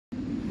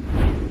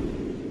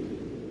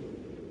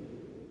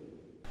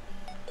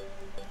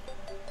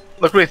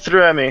Look what he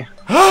threw at me. Wait,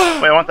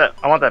 I want that.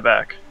 I want that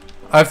back.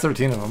 I have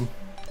 13 of them.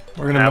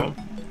 We're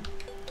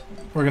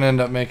gonna end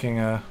up making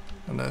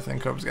another thing.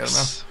 Cobra's got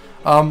it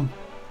now.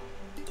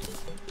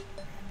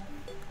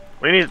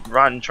 What do you need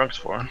rotten trunks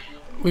for?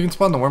 We can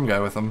spawn the worm guy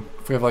with them.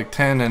 If we have like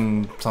 10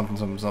 and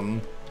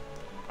something.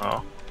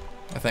 Oh.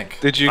 I think.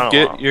 Did you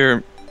get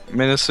your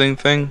menacing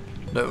thing?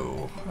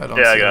 No, I don't.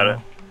 Yeah, I got it.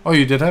 Oh,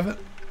 you did have it?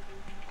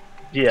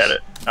 He had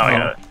it. Oh, I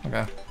got it.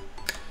 Okay.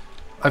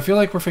 I feel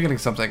like we're forgetting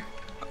something.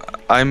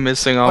 I'm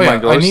missing all my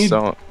ghosts.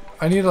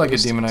 I need like a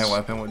demonite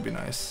weapon would be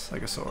nice,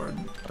 like a sword.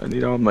 I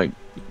need all my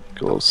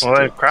ghosts.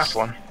 Well, I craft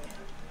one.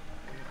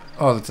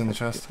 Oh, that's in the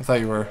chest. I thought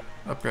you were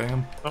upgrading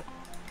them.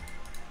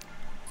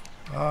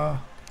 Oh.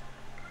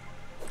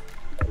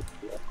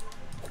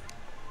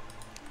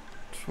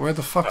 Where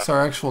the fuck's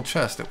our actual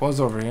chest? It was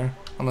over here.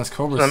 Unless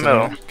Cobra's in the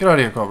middle. Get out of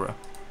here, Cobra.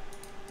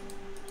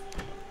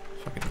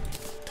 Fucking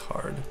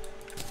tard.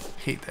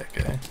 Hate that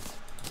guy.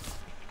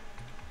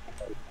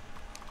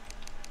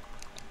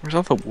 Where's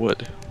all the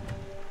wood?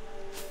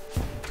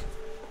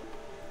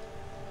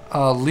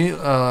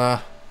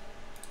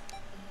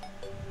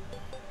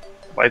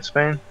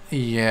 Lightsbane?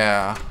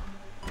 Yeah.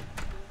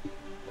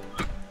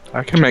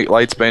 I can make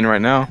Lightsbane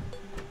right now.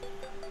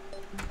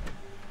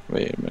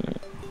 Wait a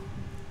minute.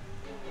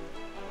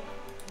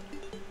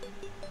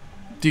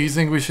 Do you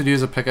think we should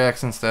use a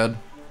pickaxe instead?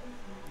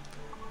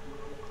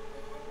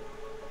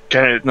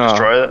 Can it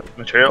destroy that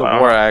material?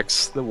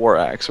 The war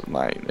axe or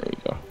mine. There you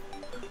go.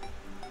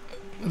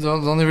 The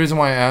only reason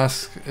why I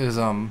ask is,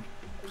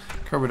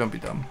 Cobra, don't be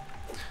dumb.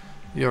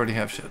 You already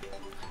have shit.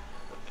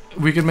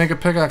 We could make a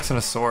pickaxe and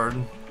a sword,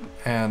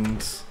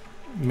 and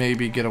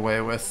maybe get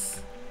away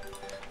with...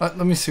 let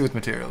me see with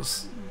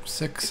materials.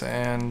 6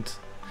 and...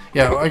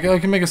 Yeah, I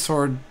can make a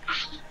sword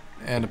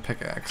and a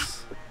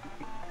pickaxe.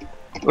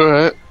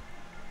 Alright.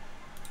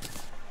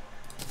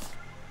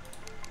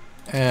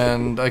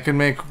 And I could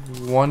make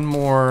one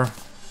more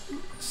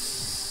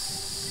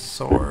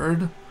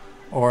sword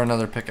or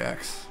another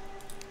pickaxe.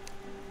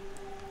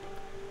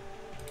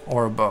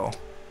 Or a bow.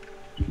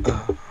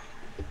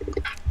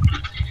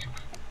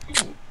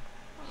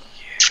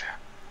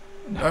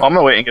 I'm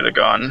gonna wait and get a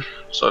gun,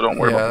 so don't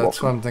worry about Yeah,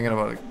 that's what I'm thinking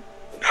about. No.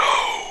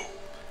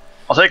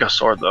 I'll take a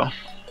sword though.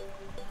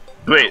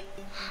 Wait,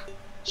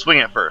 swing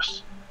it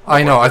first.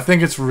 I know, I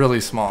think it's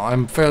really small.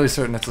 I'm fairly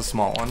certain it's a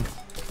small one.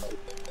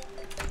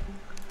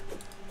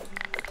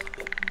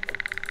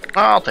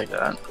 I'll take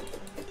that.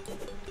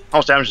 How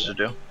much damage does it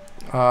do?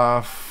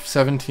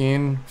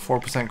 17,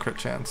 4% crit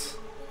chance.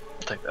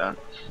 I'll take that.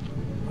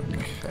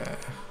 Okay.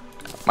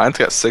 Mine's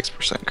got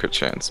 6% crit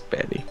chance,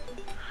 Betty.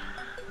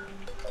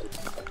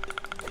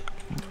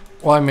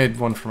 Well, I made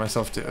one for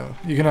myself too.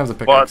 You can have the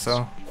pickaxe,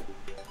 though.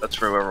 That's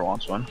for whoever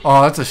wants one.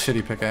 Oh, that's a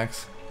shitty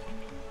pickaxe.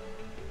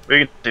 We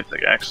can take the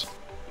pickaxe.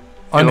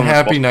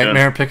 Unhappy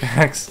nightmare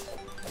pickaxe.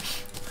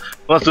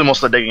 Well, let's do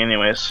most of the digging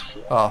anyways.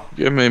 Oh.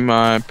 Give me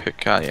my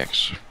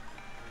pickaxe.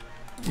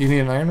 You need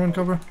an iron one,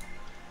 Cobra?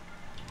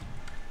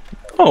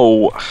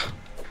 Oh.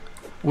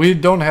 We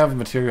don't have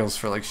materials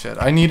for like shit.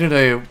 I needed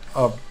a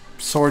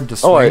sword to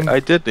swing. Oh, I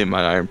did need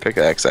my iron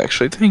pickaxe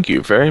actually. Thank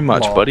you very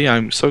much, buddy.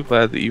 I'm so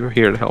glad that you were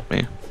here to help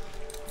me.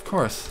 Of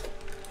course.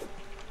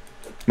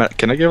 Matt,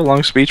 can I give a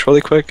long speech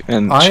really quick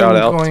and shout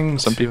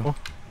out some people?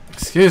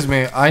 Excuse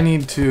me, I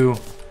need to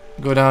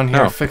go down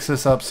here, fix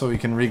this up so we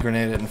can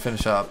re-grenade it and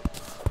finish up.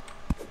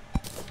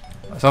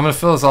 So I'm gonna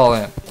fill this all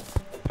in.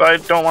 But I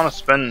don't want to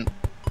spend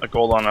a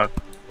gold on a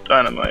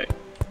dynamite.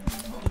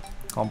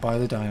 I'll buy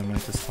the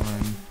dynamite this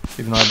time,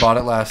 even though I bought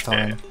it last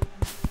time.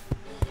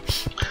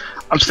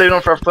 I'm saving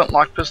up for a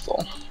flintlock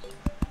pistol.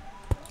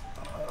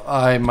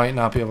 I might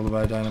not be able to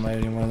buy dynamite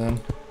anymore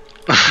then.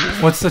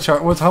 What's the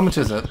chart? How much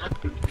is it?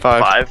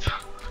 5.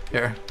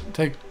 Here,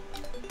 take.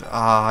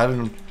 I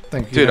don't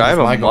think. Dude, I have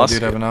a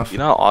musket. Dude, have enough. You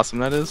know how awesome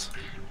that is?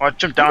 Well, I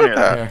jumped down here.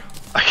 Here.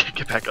 I can't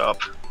get back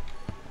up.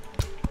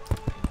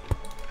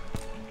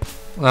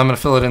 Well, I'm gonna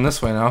fill it in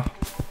this way now.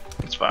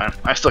 It's fine.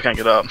 I still can't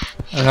get up.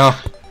 I know.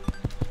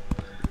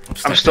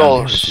 I'm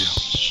still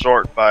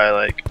short by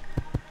like.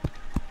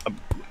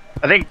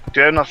 I think.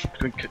 Do I have enough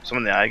to get some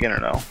in the eye again or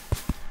no?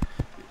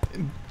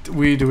 Do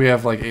we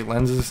have like 8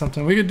 lenses or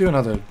something? We could do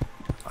another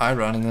eye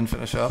run and then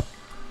finish up.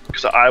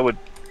 Because the eye would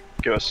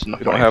give us enough.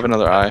 We don't have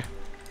another eye.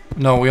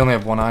 No, we only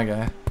have one eye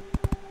guy.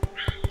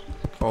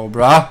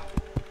 Cobra.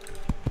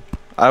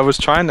 I was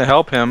trying to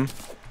help him.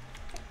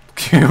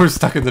 We're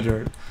stuck in the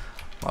dirt.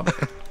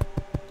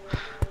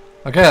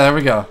 Okay, there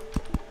we go.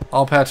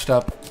 All patched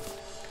up.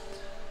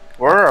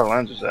 Where are our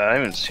lenses at? I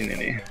haven't seen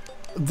any.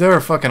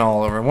 They're fucking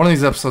all over. One of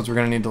these episodes we're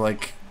gonna need to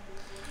like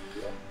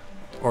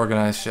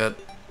organize shit.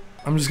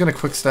 I'm just gonna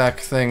quick stack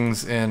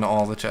things in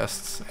all the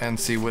chests and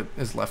see what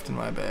is left in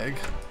my bag.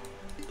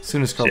 As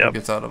soon as Cobra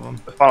gets out of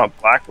them. I found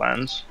a black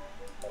lens.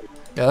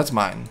 Yeah, that's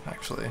mine,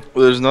 actually.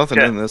 Well, there's nothing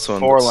in this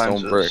one but stone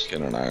lenses. brick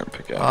and an iron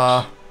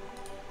pickaxe.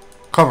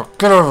 Cobra,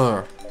 get over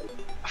there!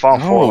 I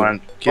found 4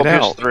 lenses. Get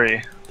out.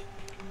 3.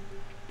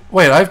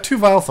 Wait, I have 2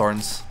 vile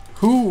thorns.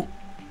 Who?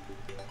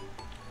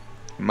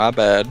 My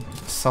bad.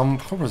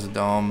 Cobra's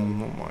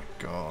dumb. Oh my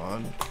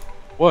god.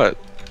 What?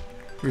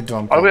 You're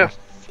dumb. Why do we Cobra.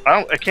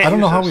 have? I can't. I don't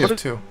know use how this. we have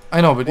two.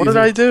 I know, but What did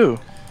I do?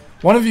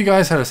 One of you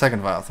guys had a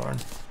second Vile Thorn.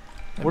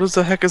 What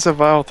the heck is a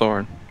Vile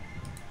Thorn?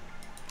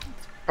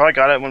 Probably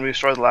got it when we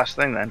destroyed the last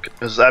thing then,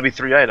 because that'd be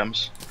 3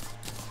 items.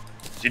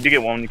 So you do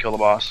get one when you kill the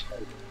boss.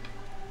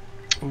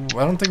 Ooh,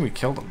 I don't think we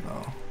killed him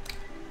though.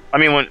 I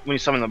mean, when you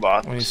summon the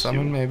boss. When you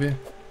summon, maybe.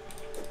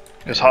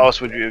 Because how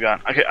else would you have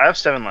gotten? Okay, I have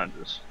 7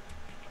 lenses.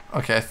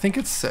 Okay, I think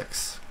it's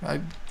 6.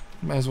 I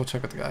might as well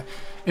check with the guy.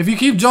 If you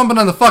keep jumping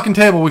on the fucking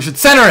table, we should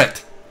center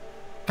it!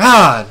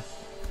 God!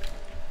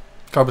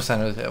 Cobra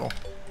center the table.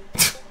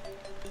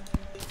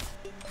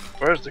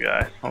 Where's the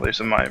guy? Oh, he's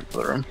in my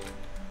other room.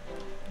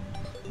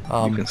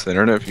 You can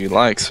center it if you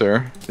like,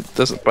 sir. It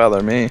doesn't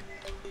bother me.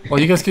 Well,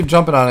 you guys keep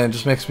jumping on it, it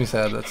just makes me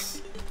sad. That's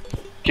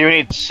Okay, we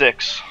need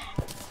 6.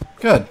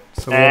 good.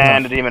 So we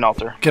And a have demon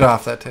altar. get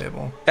off that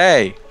table.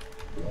 Hey!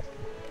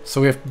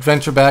 So we have to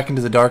venture back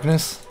into the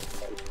darkness?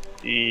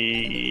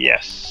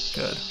 Yes.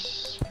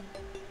 Good.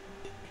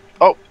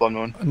 Oh, blood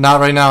moon. Not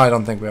right now, I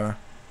don't think we are.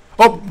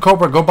 Oh,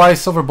 Cobra, go buy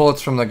silver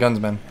bullets from the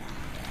gunsman.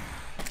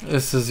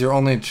 This is your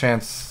only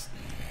chance.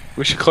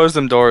 We should close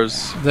them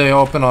doors. They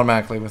open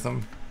automatically with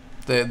them.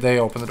 They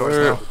open the doors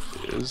Where now.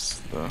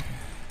 is the...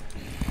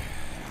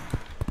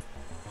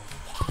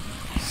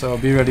 So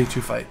be ready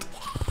to fight.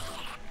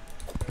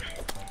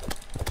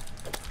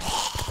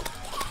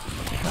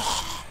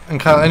 And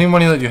Kyle, any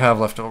money that you have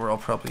left over, I'll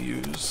probably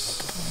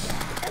use.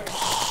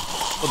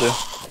 Will do.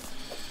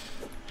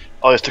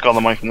 I'll just take all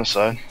the money from this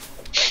side.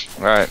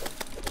 Alright.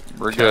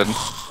 We're good.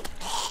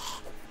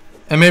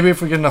 And maybe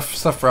if we get enough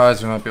stuff for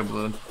eyes, we might be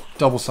able to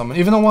double summon.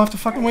 Even though we'll have to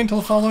fucking wait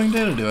until the following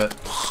day to do it.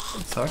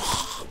 That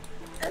sucks.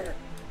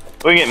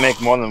 We can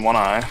make more than 1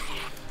 eye.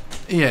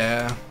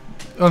 Yeah.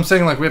 I'm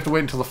saying like we have to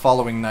wait until the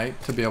following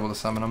night to be able to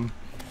summon them.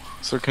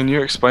 So can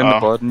you explain the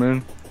Blood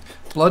Moon?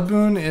 Blood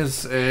Moon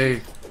is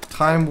a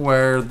time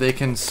where they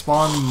can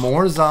spawn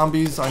more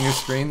zombies on your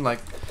screen. Like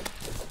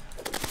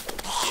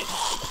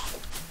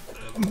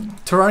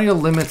Terraria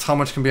limits how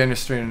much can be on your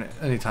screen at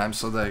any time,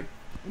 so that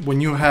when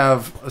you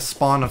have a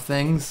spawn of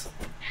things,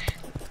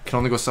 it can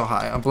only go so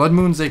high. On Blood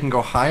Moons, they can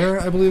go higher,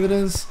 I believe it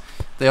is.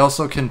 They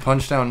also can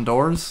punch down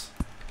doors,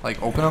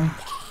 like open them,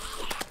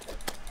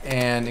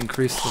 and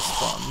increase the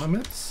spawn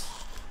limits.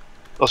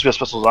 Must be a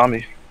special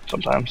zombie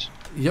sometimes.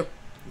 Yep.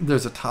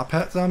 There's a top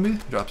hat zombie.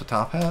 Drop the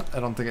top hat. I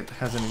don't think it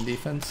has any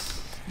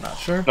defense. Not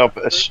sure. Nope,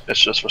 it's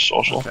just for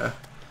social. Okay.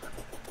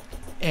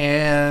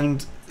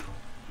 And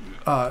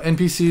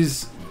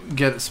NPCs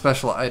get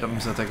special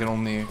items that they can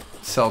only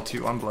sell to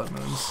you on Blood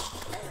Moons,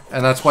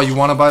 and that's why you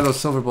want to buy those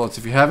silver bullets.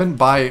 If you haven't,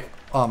 buy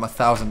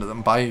 1,000 of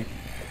them.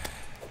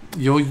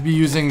 You'll be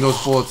using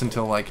those bullets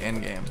until like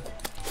end game,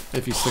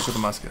 if you stick with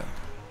the musket.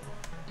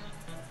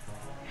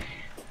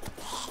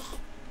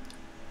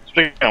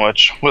 Speaking of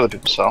which, what do the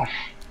people sell?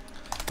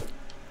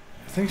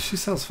 I think she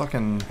sells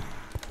fucking.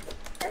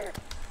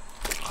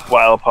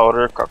 Wild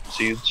powder, crop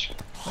seeds.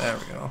 There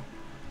we go.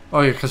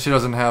 Oh yeah, because she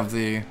doesn't have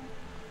the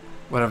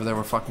whatever they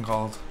were fucking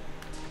called.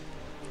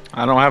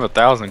 I don't have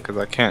 1,000 because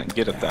I can't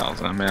get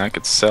 1,000. I mean, I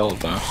could sell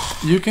though.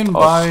 You can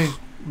buy.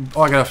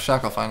 Oh, I got a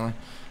shackle finally.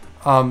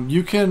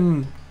 You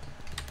can.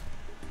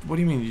 What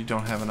do you mean you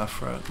don't have enough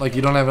for it? Like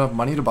you don't have enough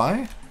money to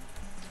buy?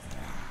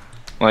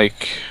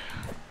 Like,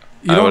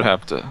 You I don't- would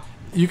have to.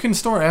 You can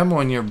store ammo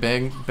in your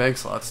bag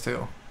slots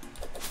too.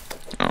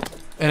 Oh.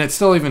 And it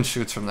still even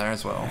shoots from there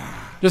as well.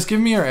 Just give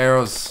me your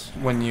arrows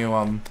when you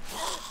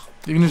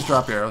You can just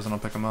drop your arrows and I'll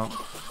pick them up.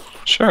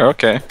 Sure,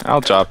 okay.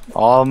 I'll drop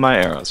all my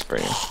arrows for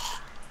you.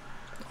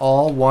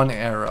 All one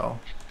arrow,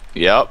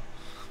 Yep.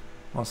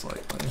 most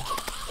likely.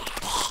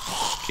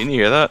 Can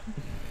you hear that?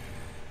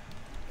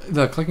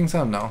 The clicking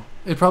sound? No.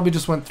 It probably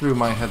just went through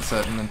my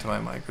headset and into my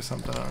mic or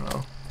something. I don't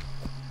know.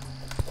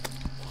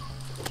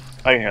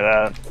 I can hear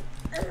that.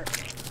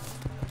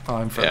 Oh,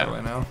 I'm further Yeah.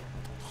 away now.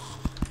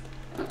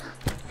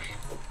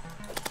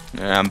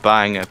 Yeah, I'm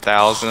buying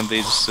 1,000 of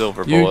these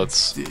silver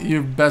bullets.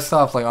 You're best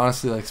off, like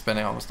honestly, like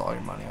spending almost all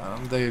your money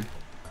on them.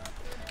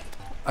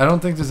 I don't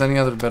think there's any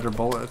other better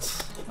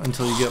bullets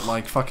until you get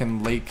like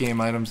fucking late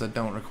game items that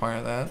don't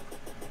require that.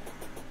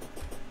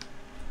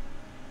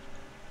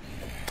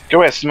 Get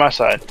away, it's my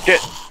side.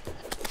 Get!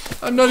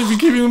 I'm not even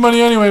keeping the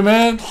money anyway,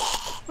 man.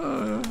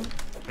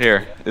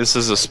 Here, this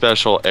is a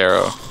special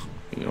arrow.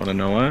 You want to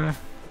know why?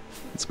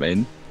 It's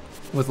made.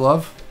 With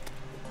love?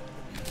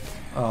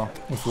 Oh,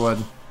 with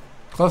wood.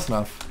 Close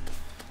enough.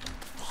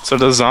 So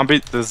does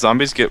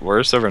zombies get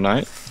worse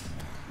overnight?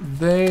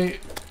 Did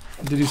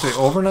you say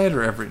overnight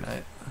or every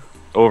night?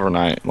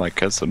 Overnight,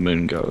 like as the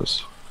moon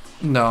goes.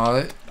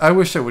 No, I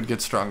wish it would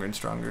get stronger and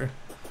stronger.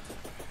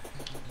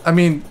 I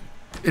mean,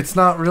 it's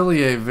not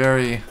really a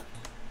very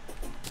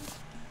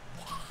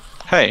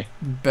Hey,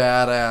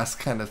 badass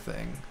kind of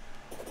thing.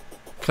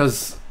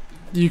 Because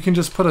you can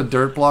just put a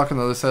dirt block on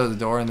the other side of the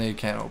door and they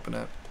can't open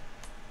it.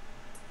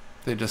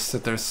 They just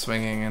sit there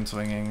swinging and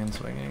swinging and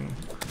swinging.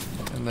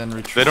 And then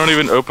retreat. they don't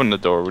even open the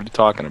door. What are you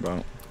talking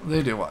about?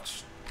 They do,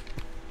 watch.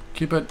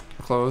 Keep it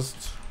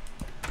closed.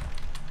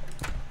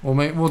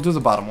 We'll do the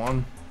bottom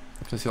one,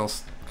 because he'll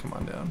come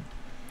on down.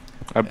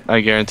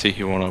 I guarantee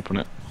he won't open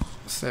it.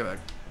 Stay back.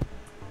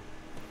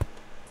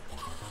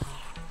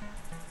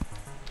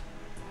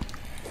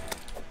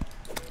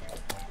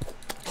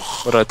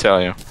 What'd I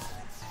tell you?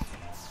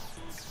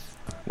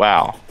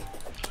 Wow.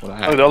 What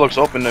Oh, that looks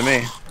open to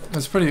me.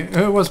 It's pretty.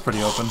 It was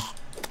pretty open.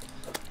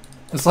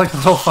 It's like a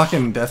little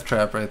fucking death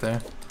trap right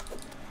there.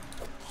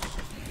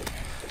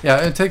 Yeah,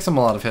 it takes them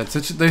a lot of hits.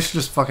 They should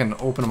just fucking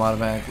open them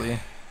automatically.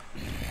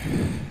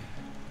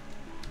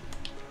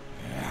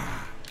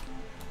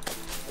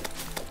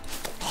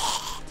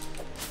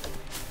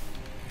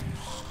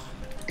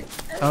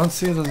 I don't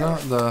see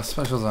the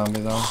special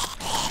zombie though.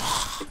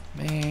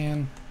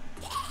 Man.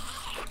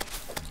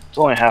 It's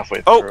only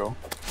halfway Oh. through.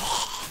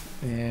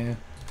 Yeah.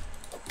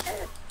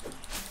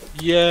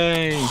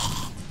 Yay!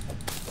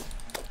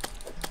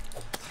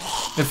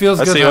 It feels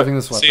I good see having it.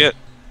 this weapon. See it.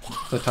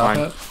 The top Fine.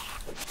 hat.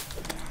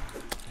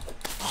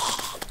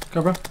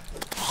 Cobra.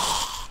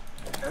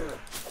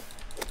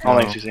 I don't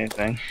think she sees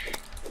anything.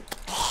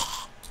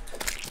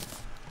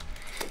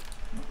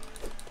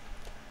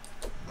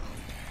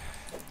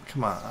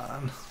 Come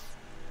on.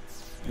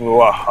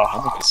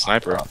 Wow. I'm a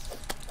sniper.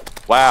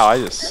 Wow, I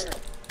just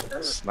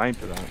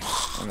sniped it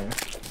on. Okay.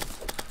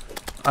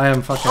 I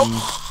am fucking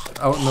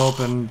out in the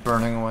open,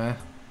 burning away.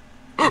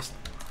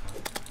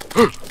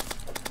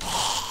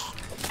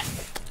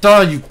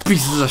 Duh, you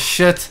pieces of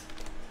shit!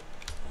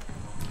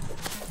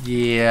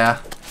 Yeah.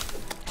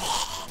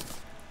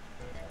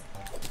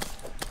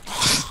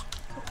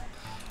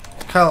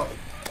 Kyle,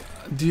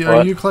 are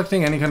What? you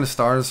collecting any kind of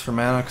stars for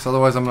mana? Because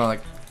otherwise I'm gonna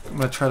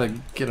try to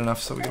get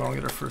enough so we can all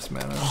get our first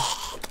mana.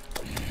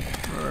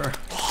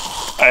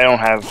 I don't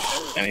have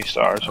any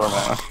stars or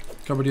mana.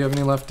 Cobra, do you have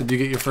any left? Did you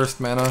get your first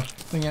mana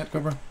thing yet,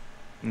 Cobra?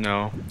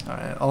 No.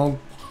 Alright, I'll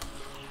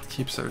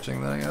keep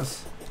searching then, I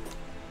guess.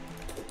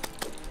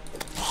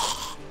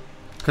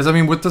 Because, I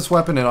mean, with this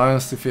weapon, it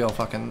honestly feels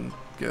fucking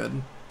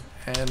good.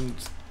 And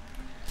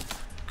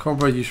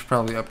Cobra, you should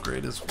probably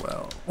upgrade as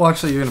well. Well,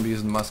 actually, you're going to be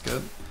using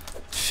musket.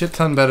 Shit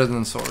ton better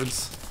than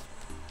swords.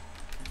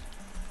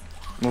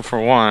 Well, for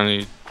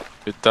one,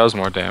 it does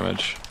more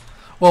damage.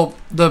 Well,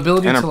 the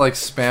ability And to, like,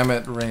 spam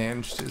it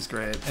ranged is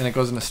great. And it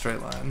goes in a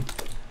straight line.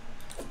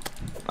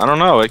 I don't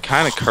know, it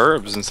kind of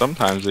curves, and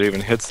sometimes it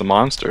even hits the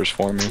monsters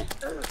for me.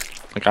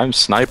 Like, I'm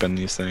sniping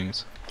these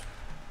things.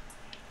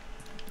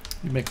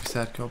 You make me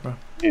sad, Cobra.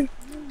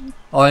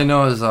 All I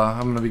know is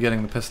I'm going to be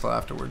getting the pistol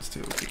afterwards,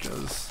 too,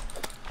 because...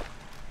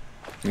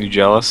 You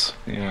jealous?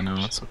 Yeah, no,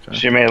 that's okay.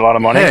 She made a lot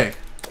of money. Hey!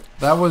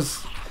 That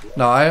was...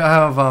 No, I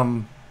have,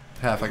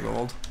 half a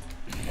gold.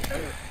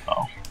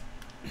 Oh.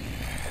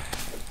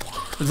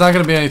 It's not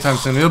going to be anytime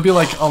soon. It'll be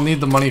like, I'll need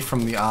the money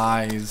from the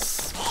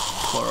eyes,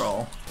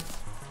 plural.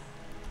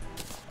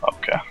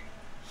 Okay.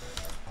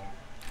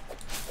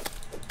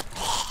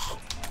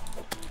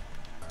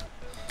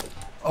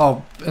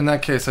 Oh, in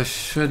that case, I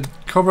should...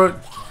 Cobra,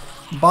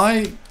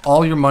 buy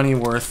all your money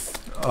worth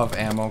of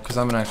ammo, because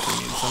I'm going to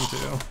actually need some,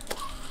 too.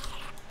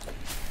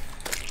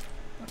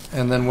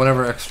 And then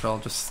whatever extra, I'll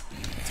just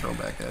throw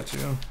back at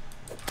you.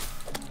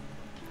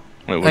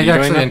 Wait, what Hey, are you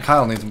actually, doing and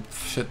Kyle needs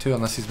shit, too,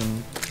 unless he's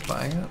been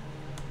buying it.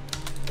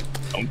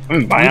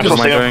 I'm buying What am I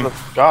something doing? up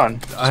for the gun.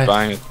 Just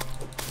buying it.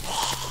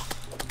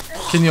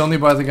 Can you only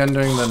buy the gun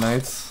during the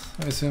nights,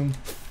 I assume?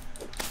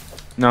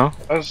 No?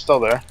 It's still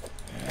there.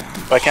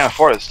 But I can't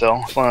afford it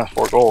still. It's only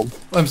 4 gold.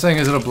 I'm saying,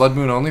 is it a Blood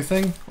Moon only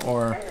thing,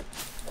 or...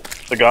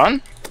 The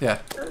gun? Yeah.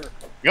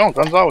 No,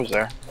 gun's always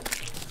there.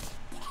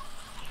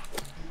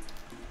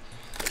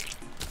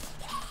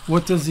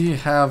 What does he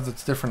have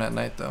that's different at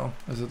night, though?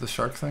 Is it the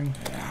shark thing?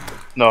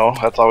 No,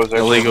 that's always there.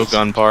 Illegal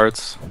gun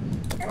parts.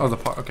 Oh, the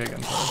part. Okay,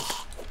 gun parts.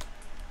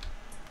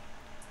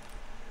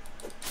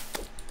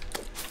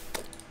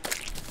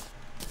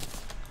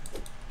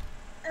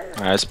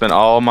 I spent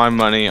all my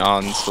money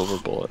on silver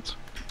bullets.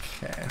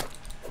 Okay.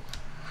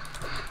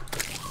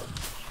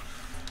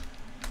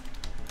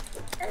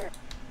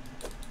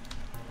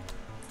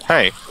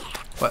 Hey,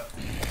 What?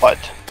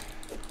 What?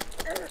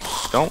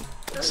 don't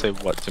say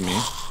what to me.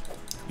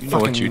 You know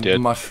what you Fucking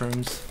did.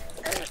 Mushrooms.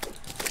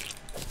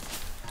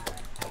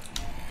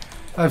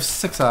 I have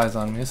 6 eyes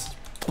on me. It's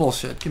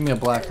bullshit. Give me a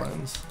black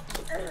lens.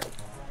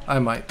 I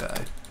might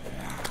die.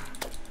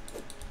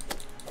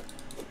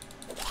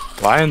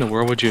 Why in the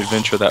world would you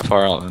adventure that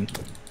far out then?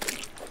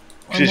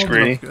 She's I'm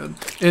greedy.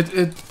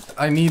 Good.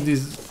 I need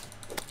these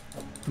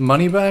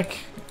money back,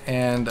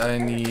 and I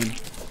need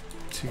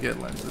to get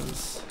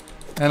lenses.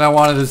 And I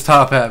wanted his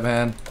top hat,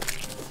 man.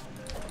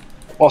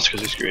 Well, it's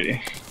because he's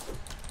greedy.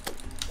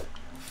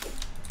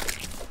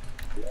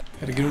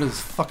 Gotta get rid of this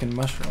fucking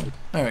mushroom.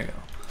 There we go.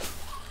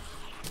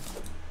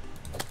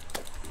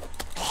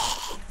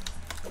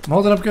 I'm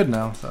holding up good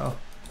now, so.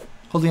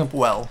 Holding up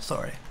well,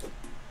 sorry.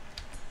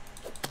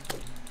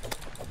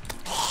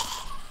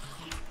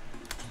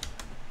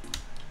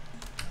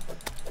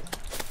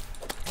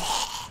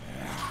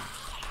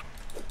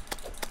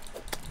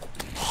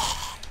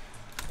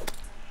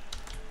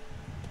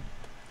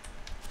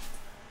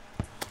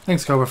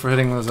 Thanks, Cobra, for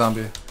hitting the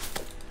zombie.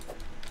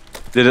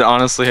 Did it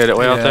honestly hit it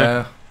way out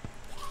there?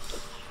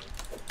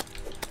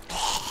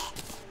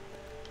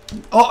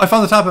 Oh, I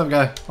found the top of it,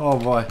 guy. Oh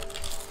boy.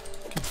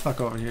 Get the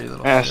fuck over here, you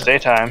little Yeah, shit. it's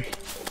daytime.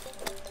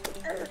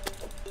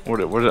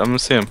 I'm gonna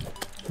see him.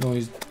 No,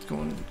 he's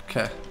going.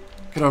 Okay.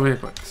 Get over here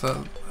quick, so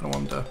I don't want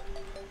him to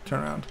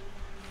turn around.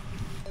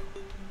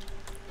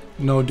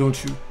 No, don't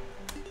shoot.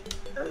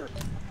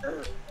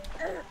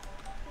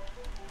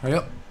 Hurry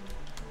up.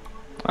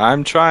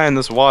 I'm trying.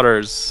 This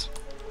water's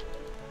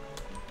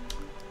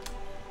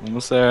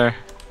almost there.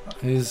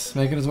 He's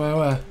making his way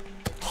away.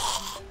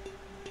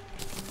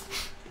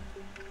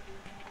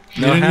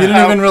 You No, didn't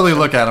even really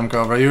look at him,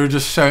 Cobra. You were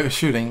just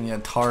shooting, you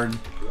tard.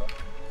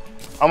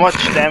 How much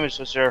damage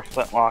does your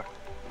flintlock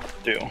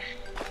do?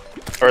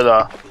 Or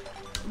the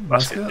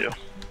musket do?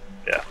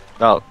 Yeah.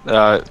 Oh,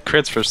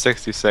 crits for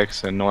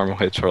 66 and normal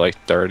hits for like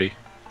 30.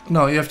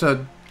 No, you have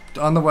to.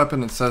 On the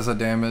weapon, it says a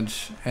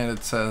damage and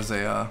it says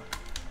a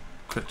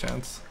crit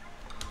chance.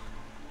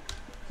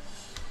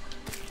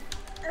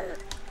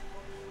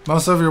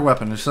 Most of your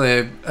weapon, just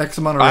say X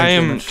amount of range. I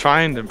am damage.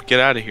 trying to get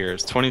out of here.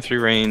 It's 23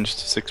 ranged,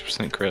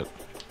 6% crit.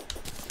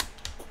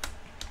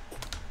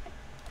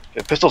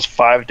 The pistol's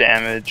 5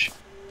 damage,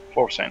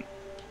 4%.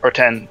 Or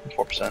 10,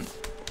 4%.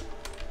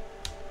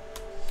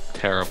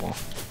 Terrible.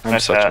 I'm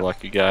Nice such hat. a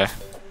lucky guy.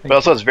 But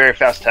also it's very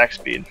fast attack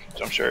speed,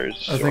 which I'm sure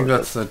is. I think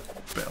that's the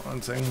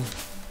balancing.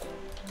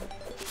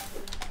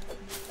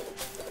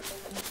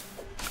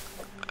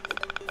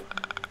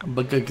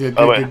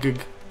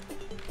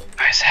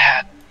 Nice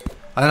hat.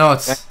 I know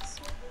it's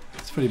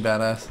pretty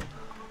badass.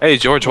 Hey,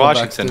 George Roll back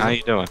Washington, to how the-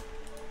 you doing?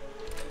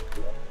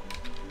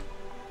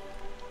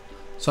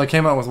 So I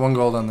came out with 1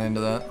 gold on the end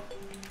of that.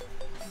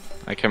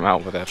 I came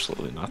out with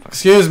absolutely nothing.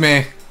 Excuse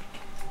me.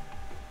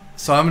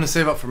 So I'm gonna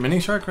save up for mini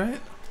shark, right?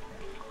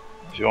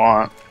 If you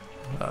want.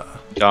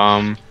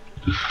 Dumb.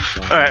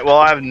 Alright, well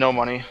I have no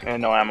money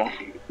and no ammo.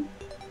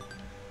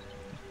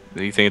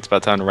 Do you think it's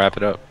about time to wrap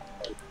it up?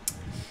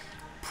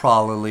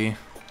 Probably.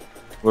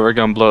 We're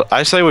gonna blow.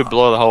 I say we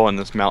blow the hole in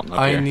this mountain up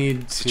I here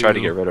need to try to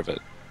get rid of it.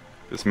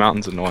 This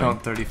mountain's annoying.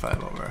 count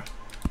 35 over.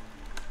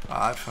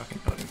 I fucking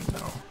don't even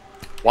know.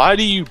 Why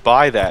do you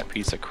buy that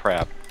piece of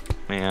crap,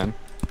 man?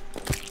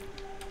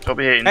 Don't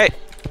be hating. Hey,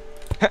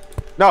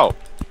 no,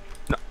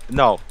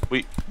 no.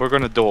 We're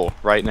gonna duel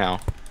right now.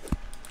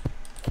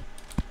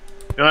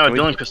 You don't have a Can we-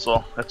 dueling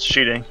pistol. That's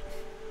cheating.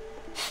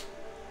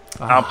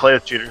 I Ah, don't play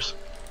with cheaters.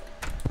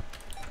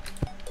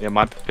 Yeah,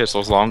 my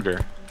pistol's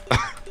longer.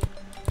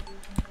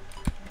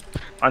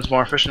 Mine's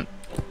more efficient.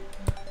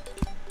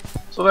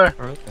 So there.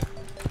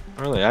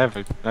 Really, I have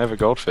a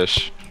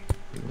goldfish.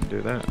 You can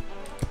do that.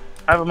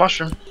 I have a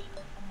mushroom.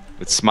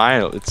 It's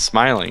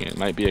smiling. It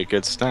might be a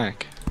good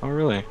snack. Oh,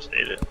 really? Just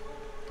ate it.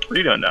 What are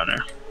you doing down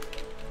there?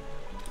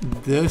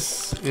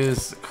 this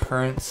is the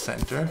current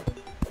center.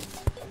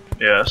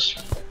 Yes.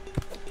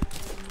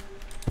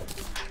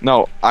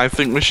 No, I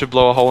think we should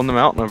blow a hole in the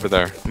mountain over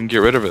there and get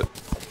rid of it.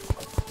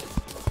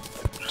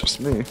 Just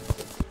me.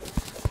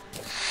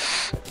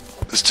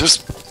 It's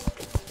just.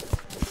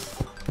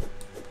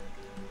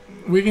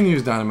 We can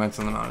use dynamites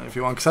on the mountain if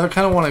you want, because I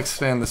kind of want to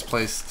expand this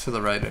place to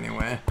the right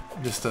anyway.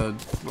 Just a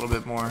little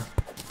bit more.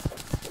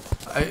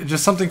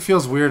 Just something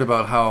feels weird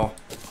about how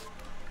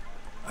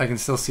I can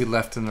still see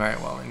left and right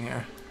while in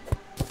here.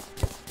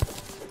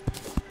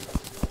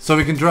 So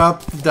we can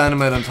drop the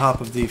dynamite on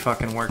top of the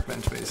fucking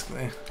workbench,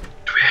 basically.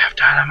 Do we have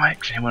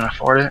dynamite? Can anyone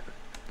afford it?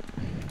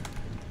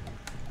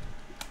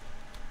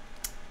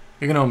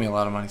 You're gonna owe me a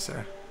lot of money,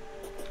 sir.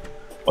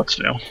 What's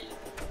new?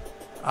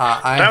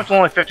 I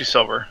only 50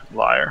 silver.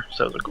 Liar.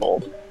 Says a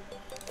gold.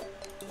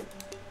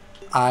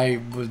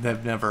 would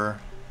have never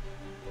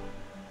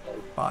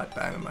bought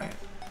dynamite.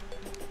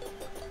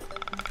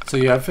 So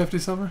you have 50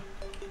 silver?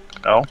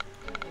 No.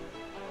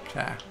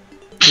 Okay.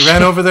 You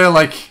ran over there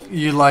like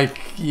you'd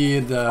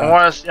I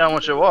want to see how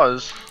much it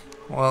was.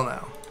 well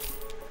now.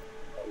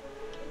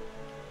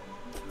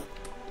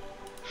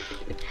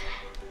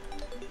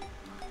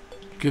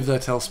 Give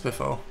that to El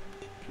Spiffo.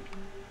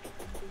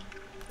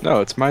 No,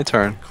 it's my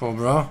turn. Cool,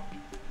 bro.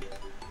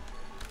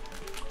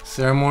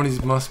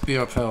 Ceremonies must be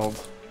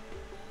upheld.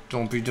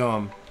 Don't be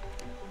dumb.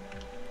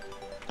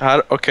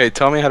 Okay,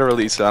 tell me how to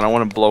release it. I don't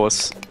want to blow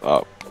us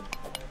up.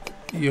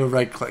 You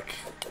right click.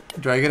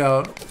 Drag it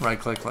out, right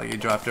click like you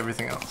dropped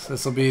everything else.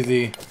 This will be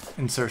the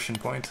insertion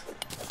point.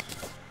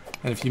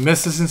 And if you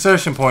miss this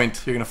insertion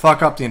point, you're gonna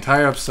fuck up the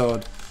entire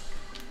episode.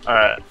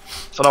 Alright.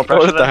 So no Go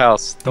pressure at the then?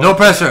 house. No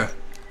pressure!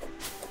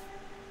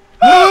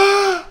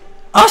 Oh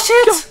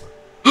shit!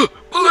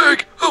 My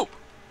leg! Oh!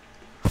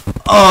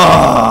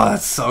 Oh,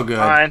 that's so good.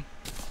 Fine.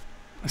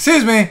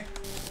 Excuse me!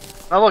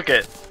 Now look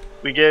it.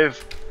 We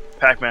gave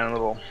Pac-Man a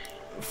little...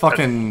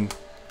 Fucking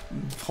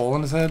hole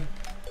in his head.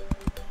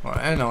 Well,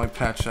 I know I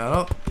patched that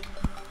up.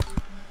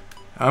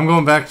 I'm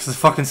going back to the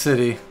fucking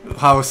city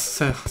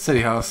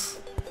house,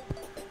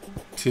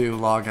 to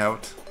log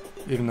out,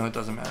 even though it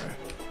doesn't matter.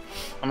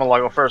 I'm gonna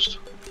log out first.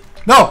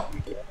 No!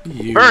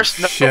 You First!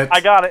 No, shit. I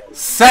got it.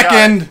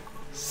 Second!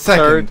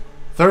 Second. Third.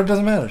 Third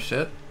doesn't matter,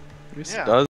 shit. Yes, Yeah. it does.